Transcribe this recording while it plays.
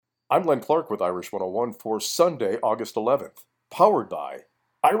I'm Len Clark with Irish 101 for Sunday, August 11th, powered by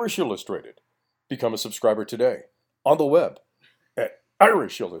Irish Illustrated. Become a subscriber today on the web at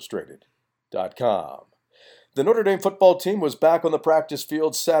irishillustrated.com. The Notre Dame football team was back on the practice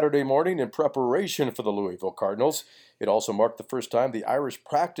field Saturday morning in preparation for the Louisville Cardinals. It also marked the first time the Irish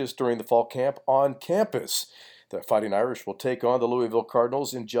practiced during the fall camp on campus. The Fighting Irish will take on the Louisville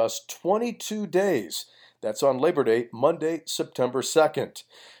Cardinals in just 22 days. That's on Labor Day, Monday, September 2nd.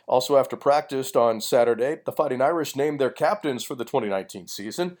 Also after practice on Saturday, the Fighting Irish named their captains for the 2019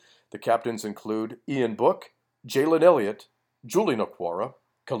 season. The captains include Ian Book, Jalen Elliott, Julian Okwara,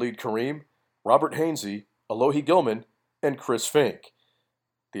 Khalid Kareem, Robert Hainsey, Alohi Gilman, and Chris Fink.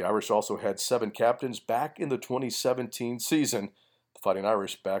 The Irish also had 7 captains back in the 2017 season. The Fighting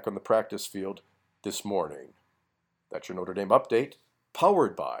Irish back on the practice field this morning. That's your Notre Dame update,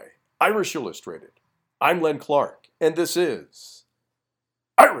 powered by Irish Illustrated. I'm Len Clark, and this is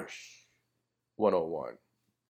Irish 101.